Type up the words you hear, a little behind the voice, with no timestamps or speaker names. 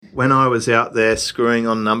when I was out there screwing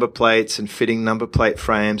on number plates and fitting number plate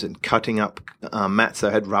frames and cutting up mats,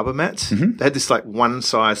 they had rubber mats. Mm-hmm. They had this like one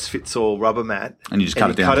size fits all rubber mat. And you just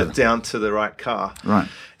cut it down to the right car. Right.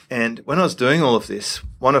 And when I was doing all of this,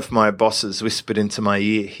 one of my bosses whispered into my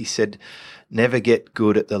ear, he said, never get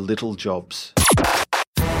good at the little jobs.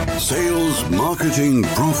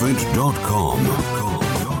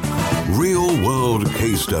 SalesMarketingProfit.com. Real world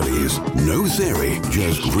case studies. No theory,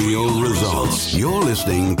 just real results. You're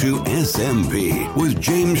listening to SMP with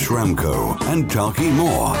James Schramko and Taki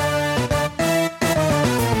Moore.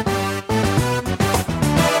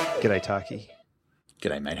 G'day, Taki.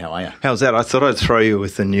 G'day, mate. How are you? How's that? I thought I'd throw you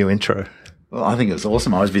with a new intro. Well, I think it was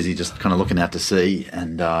awesome. I was busy just kind of looking out to sea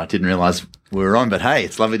and didn't realise we were on. But hey,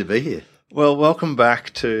 it's lovely to be here. Well, welcome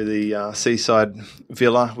back to the seaside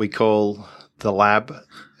villa we call the Lab.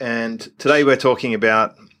 And today we're talking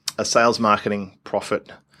about a sales marketing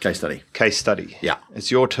profit Case study. Yeah. It's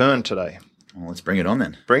your turn today. Well, let's bring it on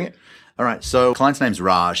then. Bring it. All right. So client's name's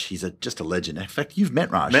Raj. He's just a legend. In fact, you've met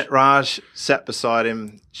Raj. Met Raj, sat beside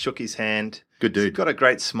him, shook his hand. Good dude. He's got a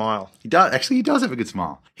great smile. He does. Actually, he does have a good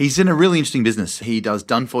smile. He's in a really interesting business. He does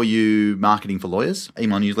done-for-you marketing for lawyers,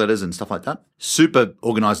 email newsletters and stuff like that. Super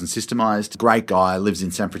organized and systemized. Great guy. Lives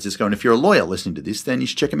in San Francisco. And if you're a lawyer listening to this, then you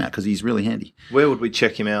should check him out because he's really handy. Where would we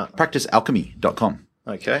check him out? PracticeAlchemy.com.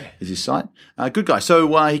 Okay. Is his site. Good guy.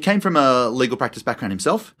 So he came from a legal practice background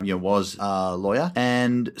himself, was a lawyer,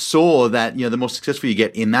 and saw that, the more successful you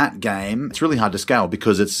get in that game, it's really hard to scale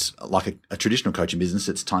because it's like a traditional coaching business.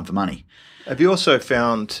 It's time for money. Have you also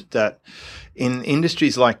found that in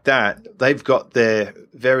industries like that, they've got their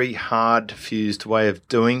very hard-fused way of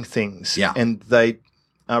doing things, and they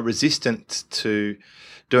are resistant to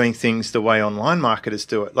doing things the way online marketers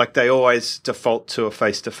do it. Like they always default to a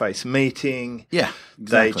face-to-face meeting. Yeah,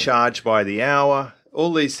 exactly. They charge by the hour.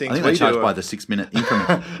 All these things. I think they charge by the 6-minute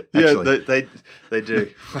increment. Yeah, they do.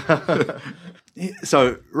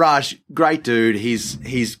 So Raj, great dude.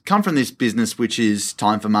 He's come from this business which is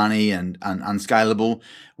time for money and unscalable,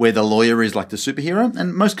 where the lawyer is like the superhero,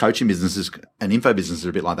 and most coaching businesses and info businesses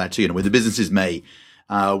are a bit like that too. Where the business is me,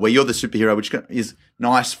 where you're the superhero, which is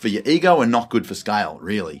nice for your ego and not good for scale,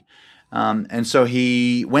 really. And so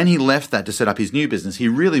when he left that to set up his new business, he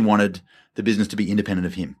really wanted the business to be independent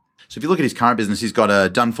of him. So if you look at his current business, he's got a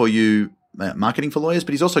done-for-you marketing for lawyers,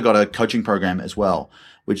 but he's also got a coaching program as well,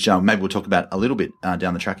 which maybe we'll talk about a little bit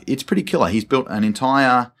down the track. It's pretty killer. He's built an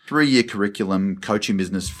entire 3-year curriculum coaching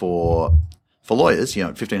business for lawyers,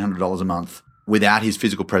 $1,500 a month without his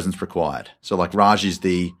physical presence required. So like Raj is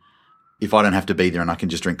if I don't have to be there and I can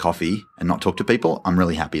just drink coffee and not talk to people, I'm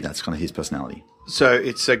really happy. That's kind of his personality. So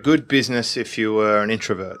it's a good business if you were an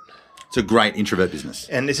introvert. It's a great introvert business.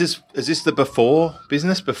 And is this the before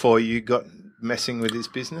business, before you got messing with his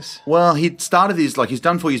business? Well, he'd started he's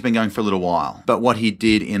done for you, he's been going for a little while. But what he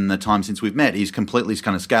did in the time since we've met, he's completely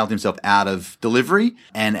kind of scaled himself out of delivery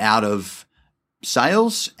and out of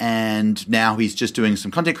sales. And now he's just doing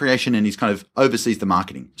some content creation and he's kind of oversees the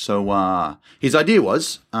marketing. So his idea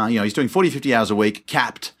was, he's doing 40, 50 hours a week,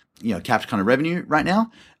 capped kind of revenue right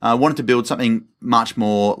now. Wanted to build something much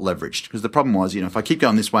more leveraged because the problem was, if I keep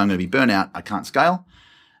going this way, I'm going to be burnt out. I can't scale.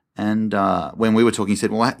 And when we were talking, he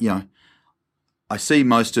said, well, I see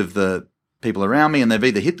most of the people around me and they've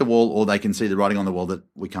either hit the wall or they can see the writing on the wall that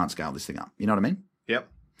we can't scale this thing up. You know what I mean? Yep.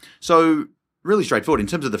 So really straightforward. In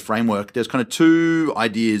terms of the framework, there's kind of 2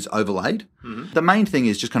 ideas overlaid. Mm-hmm. The main thing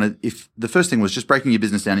is just kind of the first thing was just breaking your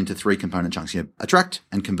business down into 3 component chunks. Attract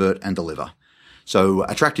and convert and deliver. So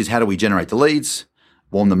attract is how do we generate the leads,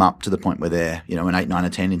 warm them up to the point where they're, an 8, 9, or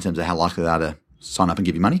 10 in terms of how likely they are to sign up and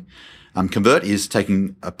give you money. Convert is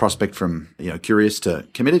taking a prospect from, curious to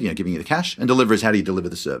committed, giving you the cash. And deliver is how do you deliver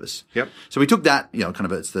the service. Yep. So we took that,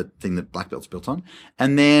 it's the thing that Black Belt's built on,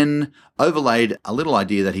 and then overlaid a little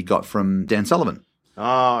idea that he got from Dan Sullivan. Oh,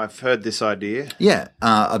 I've heard this idea. Yeah,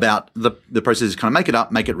 about the process is kind of make it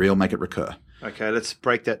up, make it real, make it recur. Okay, let's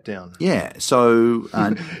break that down. Yeah, so...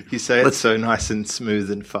 you say it's so nice and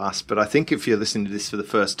smooth and fast, but I think if you're listening to this for the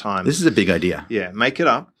first time... This is a big idea. Yeah, make it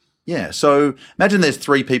up. Yeah, so imagine there's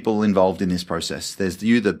 3 people involved in this process. There's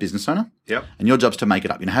you, the business owner. Yep. And your job's to make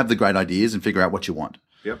it up. Have the great ideas and figure out what you want.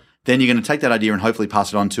 Yep. Then you're going to take that idea and hopefully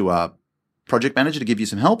pass it on to a project manager to give you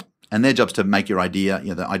some help. And their job's to make your idea,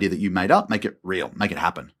 the idea that you made up, make it real, make it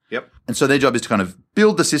happen. Yep. And so their job is to kind of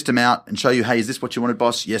build the system out and show you, hey, is this what you wanted,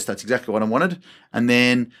 boss? Yes, that's exactly what I wanted. And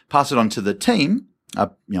then pass it on to the team,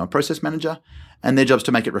 a process manager, and their job's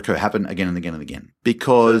to make it recur, happen again and again and again.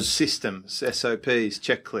 Because systems, SOPs,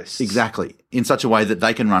 checklists. Exactly. In such a way that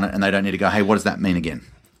they can run it and they don't need to go, hey, what does that mean again?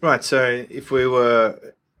 Right. So if we were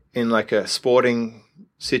in like a sporting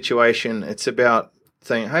situation, it's about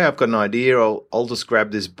saying, hey, I've got an idea. I'll just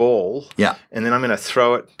grab this ball. Yeah. And then I'm going to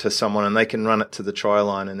throw it to someone and they can run it to the try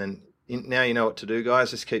line. And then now you know what to do,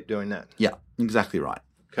 guys. Just keep doing that. Yeah, exactly right.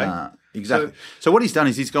 Okay. Exactly. So what he's done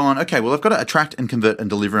is he's gone, okay, well, I've got to attract and convert and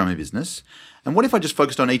deliver on my business. And what if I just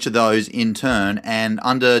focused on each of those in turn and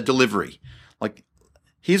under delivery? Like,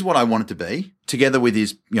 here's what I want it to be, together with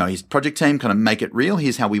his project team, kind of make it real.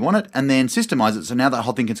 Here's how we want it, and then systemize it. So now that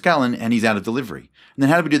whole thing can scale, and he's out of delivery. And then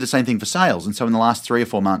how do we do the same thing for sales? And so in the last 3 or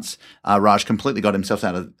 4 months, Raj completely got himself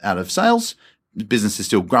out of sales. The business is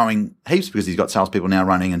still growing heaps because he's got salespeople now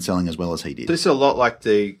running and selling as well as he did. This is a lot like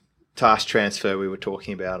the task transfer we were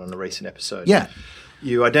talking about on a recent episode. Yeah.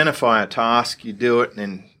 You identify a task, you do it, and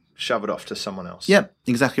then shove it off to someone else. Yeah,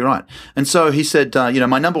 exactly right. And so he said,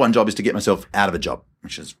 my number one job is to get myself out of a job,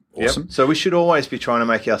 which is awesome. Yep. So we should always be trying to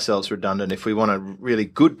make ourselves redundant if we want a really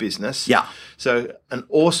good business. Yeah. So an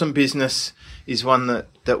awesome business is one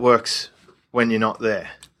that works when you're not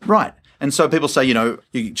there. Right. And so people say, you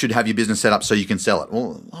should have your business set up so you can sell it.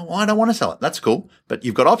 Well, I don't want to sell it. That's cool. But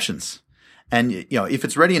you've got options. And, if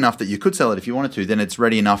it's ready enough that you could sell it if you wanted to, then it's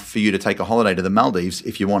ready enough for you to take a holiday to the Maldives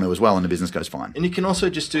if you want to as well, and the business goes fine. And you can also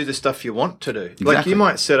just do the stuff you want to do. Exactly. Like you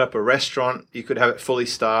might set up a restaurant, you could have it fully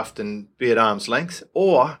staffed and be at arm's length,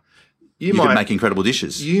 or you might could make incredible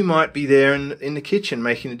dishes. You might be there in the kitchen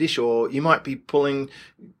making a dish, or you might be pulling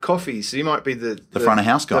coffees. So you might be the front of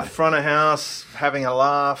house guy. The front of house, having a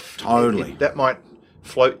laugh. Totally. That might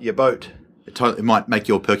float your boat. It might make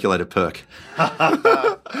your percolator perk.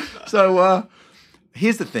 So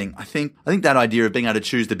here's the thing. I think that idea of being able to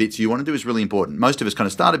choose the bits you want to do is really important. Most of us kind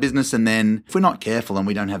of start a business, and then if we're not careful and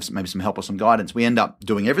we don't have maybe some help or some guidance, we end up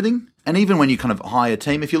doing everything. And even when you kind of hire a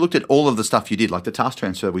team, if you looked at all of the stuff you did, like the task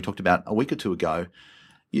transfer we talked about a week or two ago,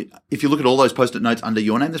 if you look at all those Post-it notes under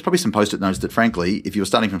your name, there's probably some Post-it notes that, frankly, if you were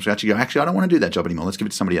starting from scratch, you go, actually, I don't want to do that job anymore. Let's give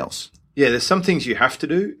it to somebody else. Yeah, there's some things you have to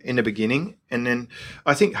do in the beginning. And then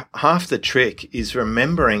I think half the trick is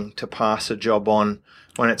remembering to pass a job on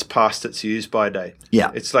when it's past its use-by date.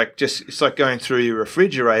 Yeah. It's like going through your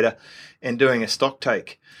refrigerator and doing a stock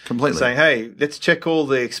take. Completely. Saying, hey, let's check all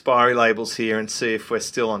the expiry labels here and see if we're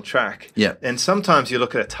still on track. Yeah. And sometimes you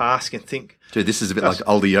look at a task and think, dude, this is a bit like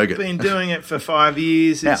older yogurt. I've been doing it for 5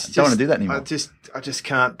 years. Yeah, don't want to do that anymore. I just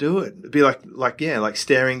can't do it. It'd be like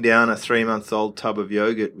staring down a 3-month-old tub of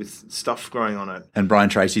yogurt with stuff growing on it. And Brian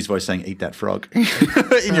Tracy's voice saying, eat that frog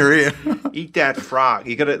in your ear. Eat that frog.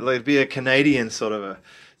 You got to be a Canadian sort of a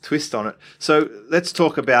twist on it. So let's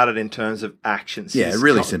talk about it in terms of actions. Yeah,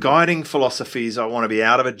 really simple. Guiding philosophies. I want to be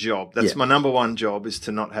out of a job. That's my number one job, is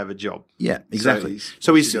to not have a job. Yeah, exactly.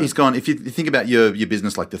 So he's gone, if you think about your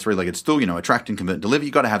business like the three-legged stool, attract and convert and deliver,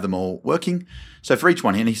 you've got to have them all working. So for each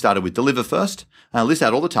one, and he started with deliver first, list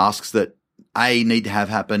out all the tasks that A, need to have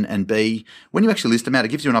happen, and B, when you actually list them out, it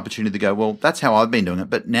gives you an opportunity to go, well, that's how I've been doing it,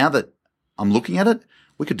 but now that I'm looking at it,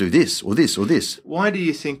 we could do this or this or this. Why do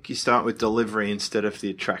you think you start with delivery instead of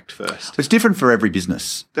the attract first? It's different for every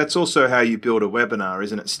business. That's also how you build a webinar,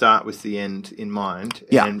 isn't it? Start with the end in mind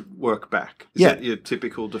and work back. Is that your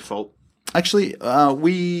typical default? Actually,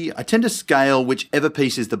 I tend to scale whichever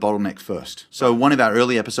piece is the bottleneck first. So one of our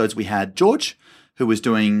early episodes, we had George, who was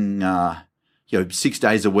doing 6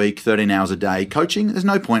 days a week, 13 hours a day coaching. There's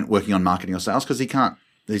no point working on marketing or sales because he can't.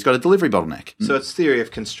 He's got a delivery bottleneck. So it's theory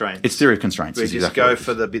of constraints. It's theory of constraints. We just go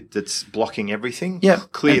for the bit that's blocking everything,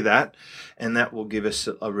 clear that, and that will give us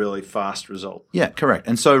a really fast result. Yeah, correct.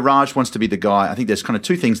 And so Raj wants to be the guy. I think there's kind of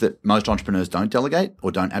two things that most entrepreneurs don't delegate or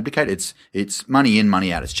don't abdicate. It's money in,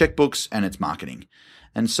 money out. It's checkbooks and it's marketing.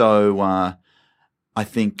 And so I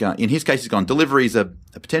think in his case, he's gone, delivery is a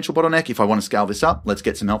potential bottleneck. If I want to scale this up, let's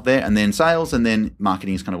get some help there. And then sales, and then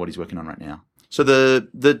marketing is kind of what he's working on right now. So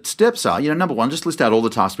the steps are, number one, just list out all the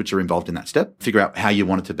tasks which are involved in that step. Figure out how you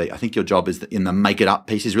want it to be. I think your job is in the make it up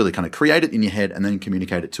piece is really kind of create it in your head and then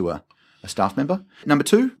communicate it to a staff member. Number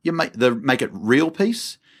two, you make it real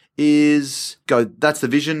piece is go, that's the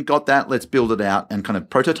vision, got that, let's build it out and kind of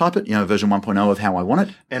prototype it, version 1.0 of how I want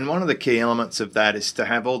it. And one of the key elements of that is to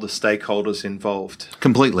have all the stakeholders involved.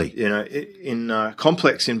 Completely. In a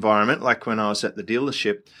complex environment, like when I was at the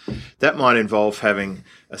dealership, that might involve having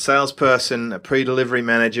a salesperson, a pre-delivery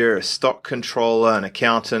manager, a stock controller, an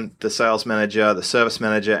accountant, the sales manager, the service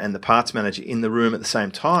manager, and the parts manager in the room at the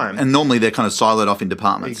same time. And normally they're kind of siloed off in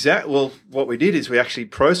departments. Exactly. Well, what we did is we actually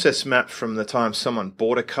process mapped from the time someone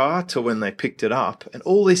bought a car to when they picked it up. And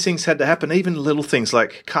all these things had to happen, even little things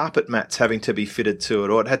like carpet mats having to be fitted to it,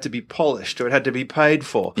 or it had to be polished, or it had to be paid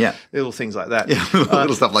for. Yeah. Little things like that. Yeah,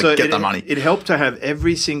 little stuff like get the money. It helped to have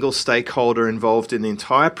every single stakeholder involved in the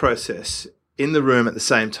entire process in the room at the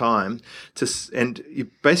same time, and you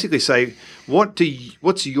basically say,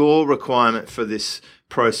 what's your requirement for this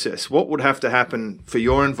process? What would have to happen for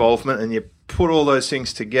your involvement? And you put all those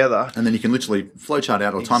things together. And then you can literally flowchart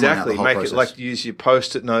out or timeline out the whole process. Make it like use your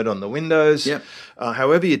Post-it note on the windows. Yep.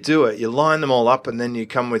 However you do it, you line them all up, and then you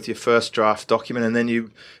come with your first draft document, and then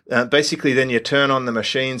you then you turn on the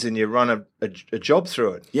machines and you run a job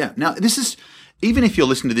through it. Yeah. Now, this is, even if you're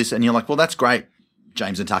listening to this and you're like, well, that's great,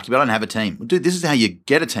 James and Taki, but I don't have a team. Well, dude, this is how you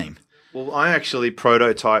get a team. Well, I actually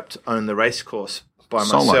prototyped Own the Race course by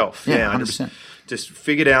Solo. myself. Yeah, 100%. Just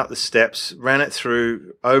figured out the steps, ran it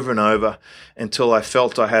through over and over until I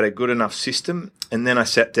felt I had a good enough system. And then I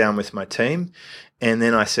sat down with my team, and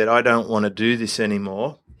then I said, I don't want to do this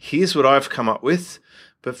anymore. Here's what I've come up with,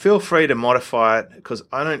 but feel free to modify it because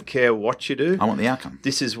I don't care what you do. I want the outcome.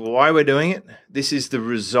 This is why we're doing it. This is the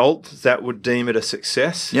result that would deem it a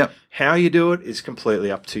success. Yep. How you do it is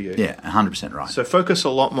completely up to you. Yeah, 100% right. So focus a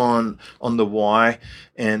lot more on the why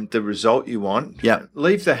and the result you want. Yep.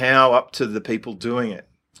 Leave the how up to the people doing it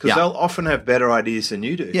because they'll often have better ideas than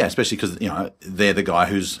you do. Yeah, especially because they're the guy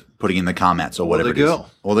who's putting in the car mats or whatever the girl.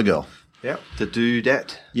 Or the girl. Yeah, the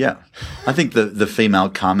dudette. Yeah. I think the female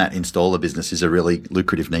car mat installer business is a really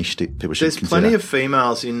lucrative niche people should consider. There's plenty of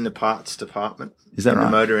females in the parts department. Is that in right?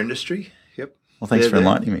 the motor industry. Yep. Well, thanks for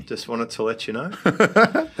enlightening me. Just wanted to let you know.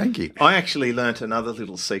 Thank you. I actually learnt another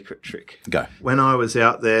little secret trick. Go. When I was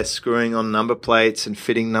out there screwing on number plates and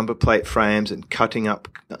fitting number plate frames and cutting up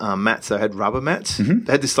mats, they had rubber mats. Mm-hmm.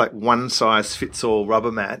 They had this like one-size-fits-all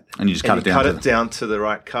rubber mat. And you just cut it down to the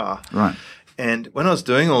right car. Right. And when I was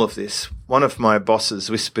doing all of this, one of my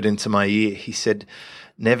bosses whispered into my ear, he said,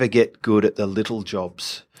 never get good at the little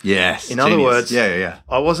jobs. Yes. In other words, yeah.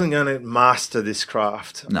 I wasn't going to master this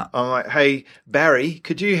craft. No. I'm like, hey, Barry,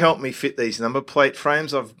 could you help me fit these number plate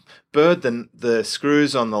frames? I've burred the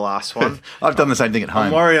screws on the last one. I've done the same thing at home.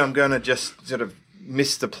 I'm worried I'm going to just sort of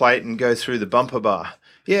miss the plate and go through the bumper bar.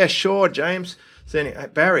 Yeah, sure, James. So anyway,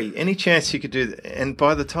 Barry, any chance you could do that? And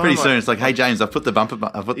by the time pretty soon it's like, hey James, I've put the bumper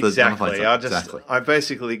plates on. Exactly. I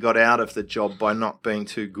basically got out of the job by not being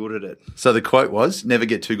too good at it. So the quote was, never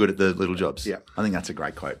get too good at the little jobs. Yeah. I think that's a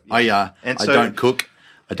great quote. Yeah. I so, don't cook.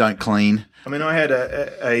 I don't clean. I mean, I had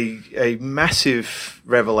a massive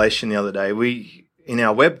revelation the other day. In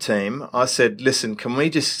our web team, I said, listen, can we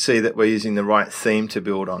just see that we're using the right theme to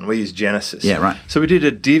build on? We use Genesis. Yeah, right. So we did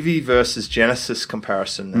a Divi versus Genesis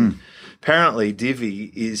comparison. And apparently,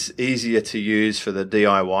 Divi is easier to use for the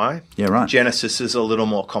DIY. Yeah, right. Genesis is a little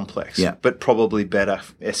more complex, yeah, but probably better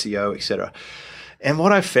SEO, etc. And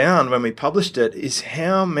what I found when we published it is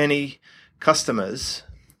how many customers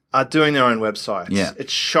are doing their own websites. Yeah.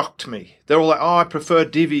 It shocked me. They're all like, oh, I prefer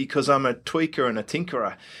Divi because I'm a tweaker and a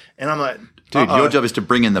tinkerer. And I'm like, dude, your job is to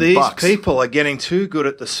bring in the bucks. These people are getting too good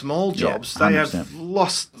at the small jobs. Yeah, they have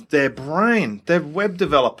lost their brain. They're web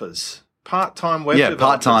developers. Part-time web developers. Yeah,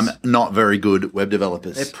 part-time, not very good web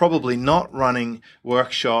developers. They're probably not running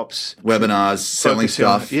workshops, webinars, selling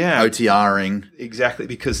stuff, OTRing. Exactly,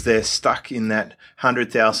 because they're stuck in that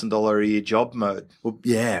 $100,000 a year job mode. Well,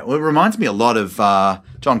 yeah. Well, it reminds me a lot of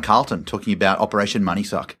John Carlton talking about Operation Money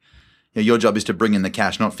Suck. Your job is to bring in the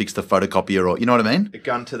cash, not fix the photocopier or, you know what I mean? A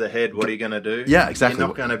gun to the head, what are you going to do? Yeah, exactly. You're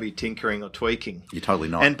not going to be tinkering or tweaking. You're totally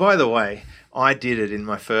not. And by the way, I did it in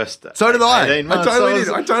my first. So did I. 18 months.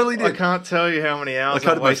 I totally did. I can't tell you how many hours I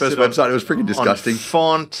coded my first website. It was freaking disgusting. On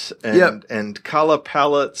font and color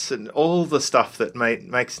palettes and all the stuff that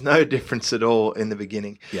makes no difference at all in the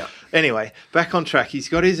beginning. Yeah. Anyway, back on track. He's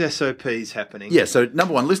got his SOPs happening. Yeah. So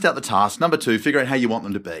number one, list out the tasks. Number two, figure out how you want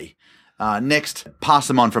them to be. Next, pass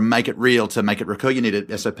them on from make it real to make it recur. You need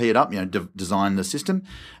to SOP it up, design the system.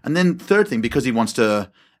 And then third thing, because he wants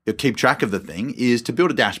to keep track of the thing, is to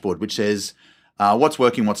build a dashboard which says what's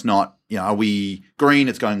working, what's not. Are we green,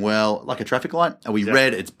 it's going well, like a traffic light? Are we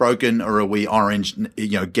red, it's broken? Or are we orange,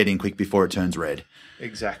 get in quick before it turns red?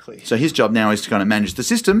 Exactly. So his job now is to kind of manage the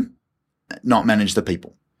system, not manage the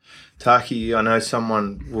people. Taki, I know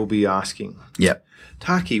someone will be asking. Yep.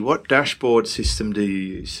 Taki, what dashboard system do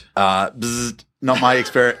you use? Not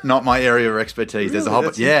my area of expertise. Really? There's a whole,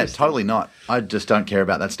 totally not. I just don't care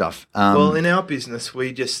about that stuff. Well, in our business,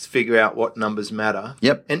 we just figure out what numbers matter.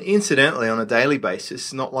 Yep. And incidentally, on a daily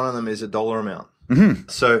basis, not one of them is a dollar amount. Mm-hmm.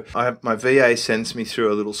 So my VA sends me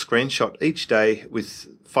through a little screenshot each day with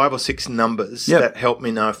 5 or 6 numbers that help me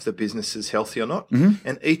know if the business is healthy or not. Mm-hmm.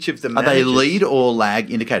 And each of them are they lead or lag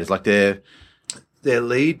indicators? Like they're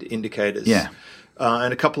lead indicators. Yeah.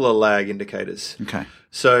 and a couple of lag indicators. Okay.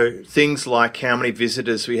 So things like how many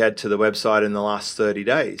visitors we had to the website in the last 30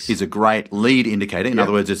 days. Is a great lead indicator. In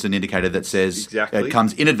other words, it's an indicator that says it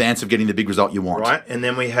comes in advance of getting the big result you want. Right. And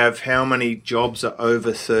then we have how many jobs are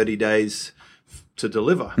over 30 days to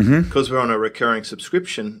deliver. Because we're on a recurring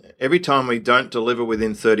subscription, every time we don't deliver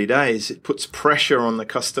within 30 days, it puts pressure on the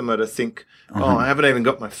customer to think, I haven't even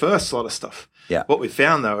got my first lot of stuff. Yeah. What we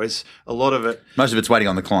found, though, is a lot of it... Most of it's waiting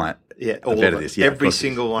on the client. Yeah, all of it. Every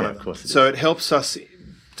single one of them. So it helps us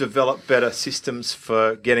develop better systems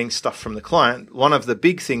for getting stuff from the client. One of the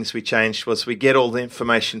big things we changed was we get all the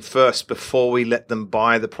information first before we let them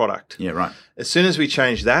buy the product. Yeah, right. As soon as we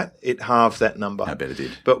changed that, it halved that number. I bet it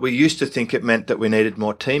did. But we used to think it meant that we needed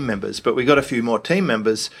more team members, but we got a few more team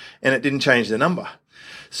members and it didn't change the number.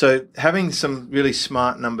 So having some really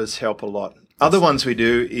smart numbers help a lot. Other ones we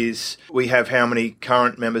do is we have how many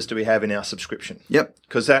current members do we have in our subscription. Yep.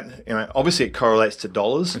 Because that, obviously it correlates to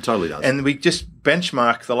dollars. It totally does. And we just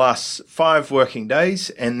benchmark the last 5 working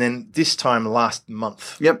days and then this time last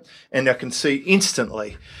month. Yep. And I can see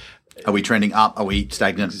instantly. Are we trending up? Are we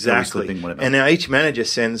stagnant? Exactly. Are we slipping? Whatever. And now each manager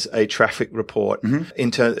sends a traffic report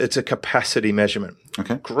it's a capacity measurement.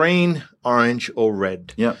 Okay. Green, orange, or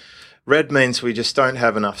red. Yep. Red means we just don't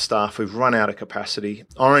have enough staff. We've run out of capacity.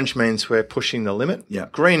 Orange means we're pushing the limit. Yeah.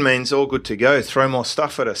 Green means all good to go. Throw more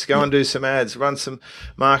stuff at us. Go and do some ads. Run some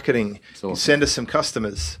marketing. Awesome. Send us some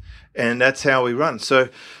customers. And that's how we run. So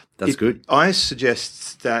that's good. I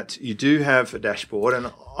suggest that you do have a dashboard. And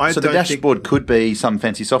the dashboard could be some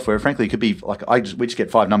fancy software. Frankly, it could be like we just get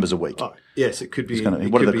 5 numbers a week. Oh, yes, it could be.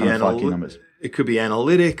 What are the kind of key numbers? It could be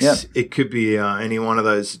analytics. Yep. It could be any one of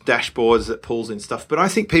those dashboards that pulls in stuff. But I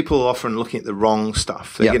think people are often looking at the wrong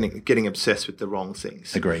stuff. They're getting obsessed with the wrong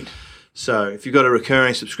things. Agreed. So if you've got a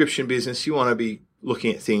recurring subscription business, you want to be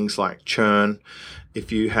looking at things like churn.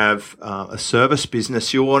 If you have a service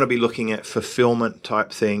business, you'll want to be looking at fulfillment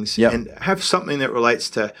type things and have something that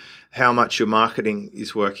relates to how much your marketing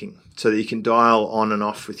is working so that you can dial on and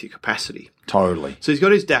off with your capacity. Totally. So he's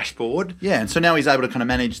got his dashboard. Yeah, and so now he's able to kind of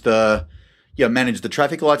manage the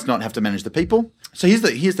traffic lights, not have to manage the people. So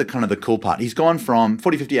here's the kind of the cool part. He's gone from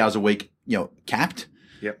 40, 50 hours a week, capped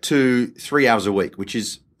to 3 hours a week, which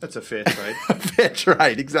is... That's a fair trade. A fair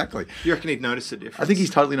trade, exactly. You reckon he'd notice the difference? I think he's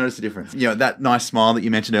totally noticed the difference. That nice smile that you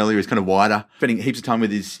mentioned earlier is kind of wider, spending heaps of time with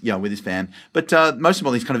his fam. But most of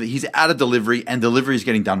all, he's out of delivery, and delivery is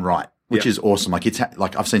getting done right, which is awesome.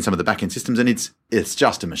 Like I've seen some of the back end systems, and it's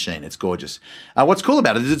just a machine. It's gorgeous. What's cool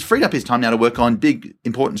about it is it's freed up his time now to work on big,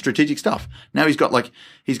 important, strategic stuff. Now he's got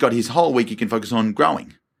his whole week he can focus on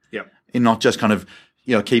growing, and not just kind of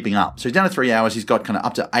keeping up. So he's down to 3 hours. He's got kind of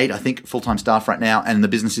up to 8, I think, full-time staff right now, and the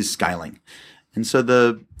business is scaling. And so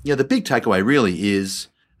the big takeaway really is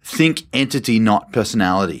think entity, not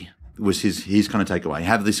personality, was his kind of takeaway.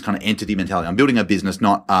 Have this kind of entity mentality. I'm building a business,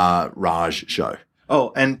 not a Raj show.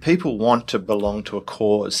 Oh, and people want to belong to a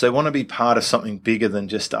cause. They want to be part of something bigger than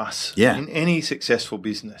just us. Yeah. In any successful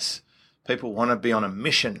business, people want to be on a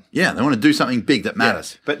mission. Yeah, they want to do something big that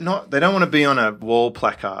matters. Yeah, but they don't want to be on a wall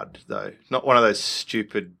placard, though. Not one of those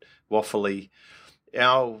stupid, waffly.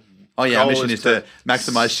 Our mission is to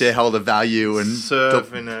maximize shareholder value and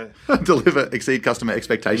serve exceed customer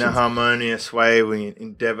expectations. In a harmonious way, we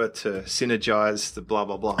endeavor to synergize the blah,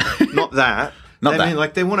 blah, blah. Not that.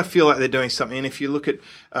 They want to feel like they're doing something. And if you look at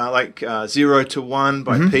 0 to 1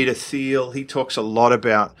 by Peter Thiel, he talks a lot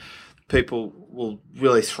about people will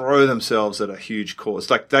really throw themselves at a huge cause.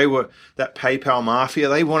 Like they were that PayPal mafia.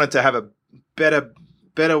 They wanted to have a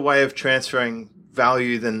better way of transferring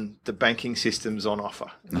value than the banking systems on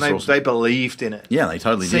offer. And they believed in it. Yeah, they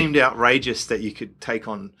totally did. It seemed outrageous that you could take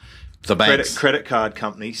on the banks, credit card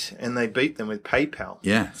companies, and they beat them with PayPal.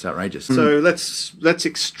 Yeah, it's outrageous. So let's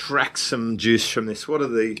extract some juice from this. What are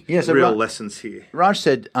the real lessons here? Raj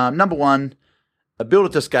said, number 1, build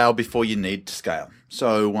it to scale before you need to scale.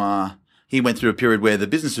 So he went through a period where the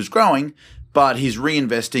business was growing, but he's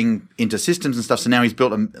reinvesting into systems and stuff. So now he's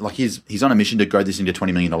built he's on a mission to grow this into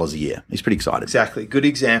 $20 million a year. He's pretty excited. Exactly. Good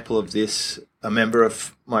example of this. A member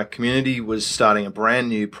of my community was starting a brand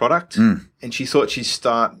new product, and she thought she'd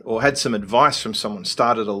start, or had some advice from someone,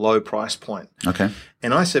 start at a low price point. Okay.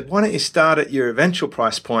 And I said, why don't you start at your eventual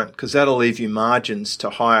price point, because that'll leave you margins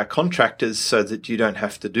to hire contractors so that you don't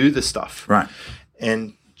have to do the stuff. Right.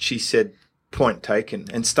 And she said, point taken,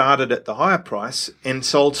 and started at the higher price and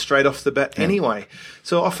sold straight off the bat anyway.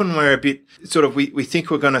 So often we're a bit we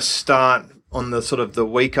think we're going to start on the sort of the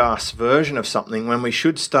weak-ass version of something when we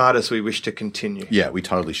should start as we wish to continue. Yeah, we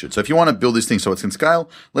totally should. So if you want to build this thing so it can scale,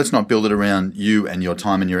 let's not build it around you and your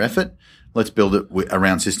time and your effort. Let's build it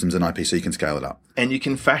around systems and IP so you can scale it up. And you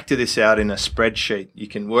can factor this out in a spreadsheet. You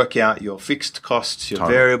can work out your fixed costs, your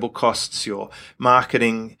variable costs, your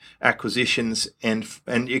marketing acquisitions, and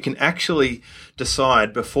you can actually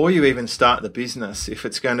decide before you even start the business if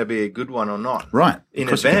it's going to be a good one or not. Right. In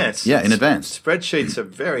advance. Yeah, in advance. Spreadsheets are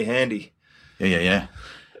very handy. Yeah.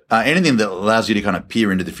 Anything that allows you to kind of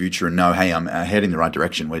peer into the future and know, hey, I'm heading in the right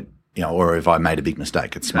direction. Or if I made a big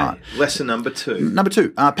mistake, it's smart. Lesson number 2. Number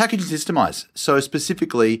 2, package and systemize. So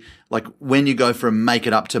specifically, like when you go from make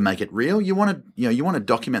it up to make it real, you want to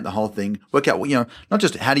document the whole thing, work out, not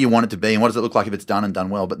just how do you want it to be and what does it look like if it's done and done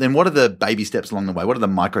well, but then what are the baby steps along the way? What are the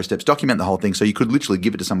micro steps? Document the whole thing so you could literally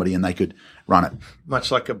give it to somebody and they could run it. Much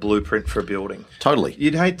like a blueprint for a building. Totally.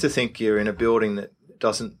 You'd hate to think you're in a building that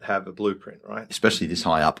doesn't have a blueprint, right? Especially this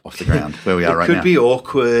high up off the ground where we are right now. It could be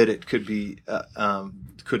awkward. It could be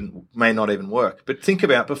may not even work. But think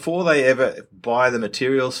about before they ever buy the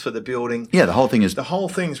materials for the building. Yeah, the whole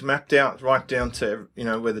thing's mapped out right down to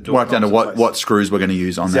where the door. Right down to what screws we're going to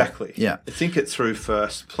use on exactly. That. Yeah, think it through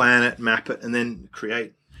first, plan it, map it, and then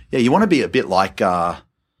create. Yeah, you want to be a bit like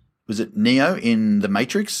was it Neo in the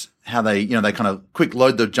Matrix? How they they kind of quick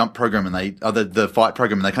load the jump program and the fight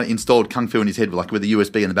program and they kind of installed Kung Fu in his head with the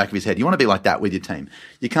USB in the back of his head. You want to be like that with your team.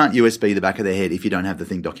 You can't USB the back of their head if you don't have the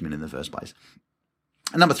thing documented in the first place.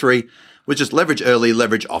 And number 3 was just leverage early,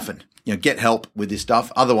 leverage often. Get help with this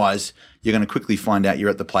stuff. Otherwise, you're going to quickly find out you're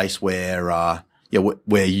at the place where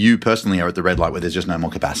you personally are at the red light where there's just no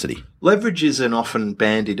more capacity. Leverage is an often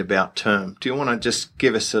bandied about term. Do you want to just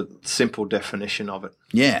give us a simple definition of it?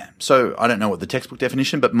 Yeah. So I don't know what the textbook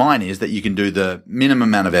definition, but mine is that you can do the minimum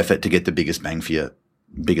amount of effort to get the biggest bang for your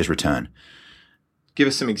biggest return. Give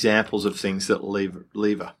us some examples of things that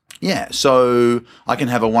lever. Yeah, so I can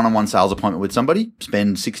have a one-on-one sales appointment with somebody,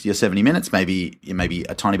 spend 60 or 70 minutes, maybe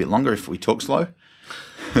a tiny bit longer if we talk slow.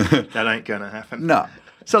 That ain't going to happen. No.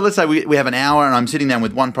 So let's say we have an hour and I'm sitting down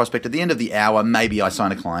with one prospect. At the end of the hour, maybe I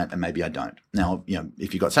sign a client and maybe I don't. Now,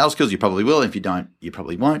 if you've got sales skills, you probably will. If you don't, you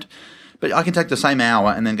probably won't. But I can take the same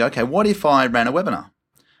hour and then go, okay, what if I ran a webinar?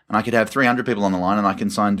 And I could have 300 people on the line and I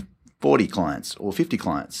can sign 40 clients or 50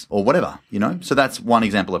 clients or whatever, So that's one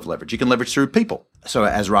example of leverage. You can leverage through people. So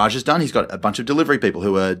as Raj has done, he's got a bunch of delivery people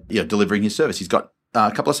who are delivering his service. He's got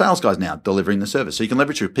a couple of sales guys now delivering the service. So you can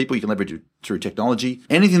leverage through people. You can leverage through technology.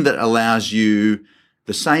 Anything that allows you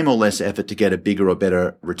the same or less effort to get a bigger or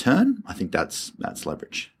better return, I think that's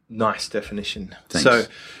leverage. Nice definition. Thanks. So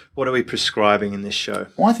what are we prescribing in this show?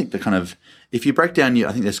 Well, I think if you break down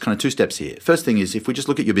I think there's kind of 2 steps here. First thing is if we just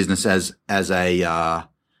look at your business as a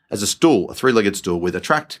stool, a 3-legged stool with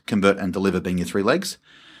attract, convert, and deliver being your 3 legs,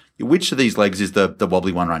 which of these legs is the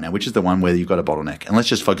wobbly one right now? Which is the one where you've got a bottleneck? And let's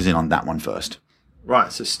just focus in on that one first.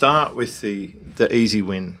 Right. So start with the easy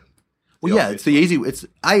win. Well, yeah, it's the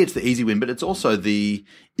easy win, but it's also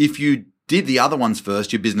if you did the other ones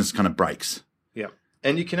first, your business kind of breaks. Yeah.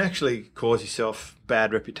 And you can actually cause yourself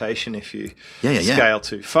bad reputation if you scale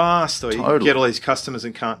too fast or you get all these customers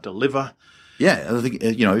and can't deliver. Yeah. I think,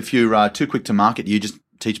 if you're too quick to market, you just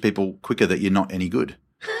teach people quicker that you're not any good.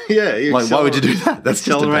 Yeah. Why would you do that? That's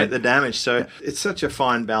accelerate the damage. So it's such a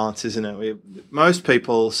fine balance, isn't it? Most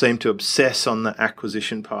people seem to obsess on the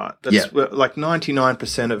acquisition part. That's like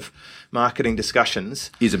 99% of marketing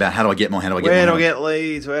discussions is about how do I get more? Where do I get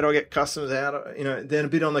leads? Where do I get customers? Then a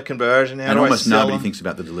bit on the conversion. And almost nobody thinks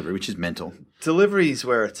about the delivery, which is mental. Delivery is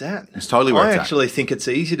where it's at. It's totally where it's at. I actually think it's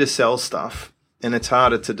easy to sell stuff. And it's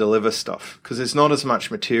harder to deliver stuff because there's not as much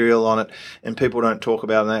material on it and people don't talk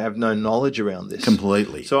about it and they have no knowledge around this.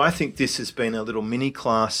 Completely. So I think this has been a little mini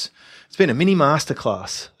class. It's been a mini master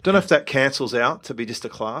class. I don't know if that cancels out to be just a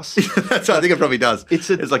class. I think it probably does. It's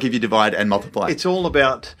like if you divide and multiply. It's all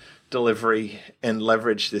about delivery and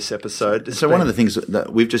leverage this episode. One of the things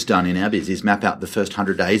that we've just done in our biz is map out the first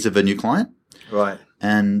 100 days of a new client. Right.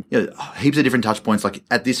 And heaps of different touch points. Like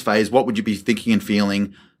at this phase, what would you be thinking and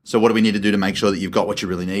feeling? So what do we need to do to make sure that you've got what you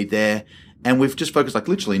really need there? And we've just focused like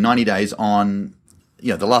literally 90 days on,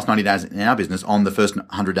 the last 90 days in our business on the first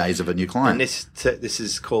 100 days of a new client. And this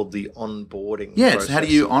is called the onboarding process. It's how do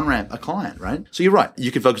you on-ramp a client, right? So you're right.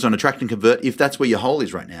 You can focus on attract and convert if that's where your hole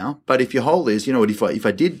is right now. But if your hole is, if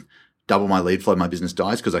I did double my lead flow, my business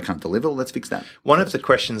dies because I can't deliver, well, let's fix that. One of the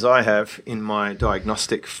questions I have in my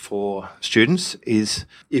diagnostic for students is,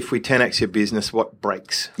 if we 10x your business, what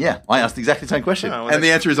breaks? Yeah, I asked exactly the same question. And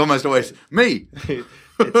the answer is almost always me.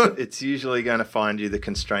 It's usually going to find you the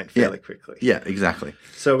constraint fairly quickly. Yeah, exactly.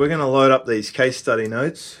 So we're going to load up these case study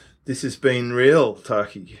notes. This has been real,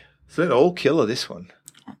 Taki. It's been all killer, this one.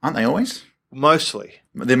 Aren't they always? Mostly.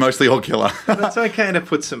 They're mostly all killer. But it's okay to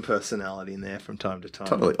put some personality in there from time to time.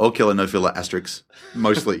 Totally. All killer, no filler, asterisks.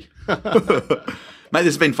 Mostly. Mate, this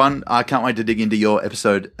has been fun. I can't wait to dig into your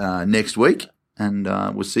episode next week. And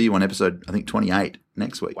we'll see you on episode, I think, 28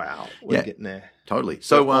 next week. Wow. We're getting there. Totally.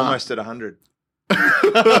 So we're almost at 100.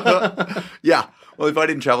 Yeah. Well, if I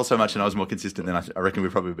didn't travel so much and I was more consistent, then I reckon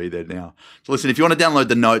we'd probably be there now. So listen, if you want to download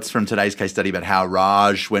the notes from today's case study about how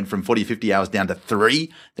Raj went from 40, 50 hours down to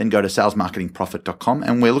 3, then go to salesmarketingprofit.com.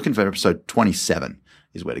 And we're looking for episode 27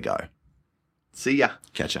 is where to go. See ya.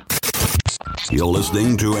 Catch ya. You're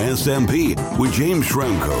listening to SMP with James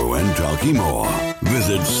Schramko and Taki Moore.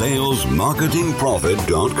 Visit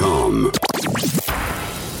salesmarketingprofit.com.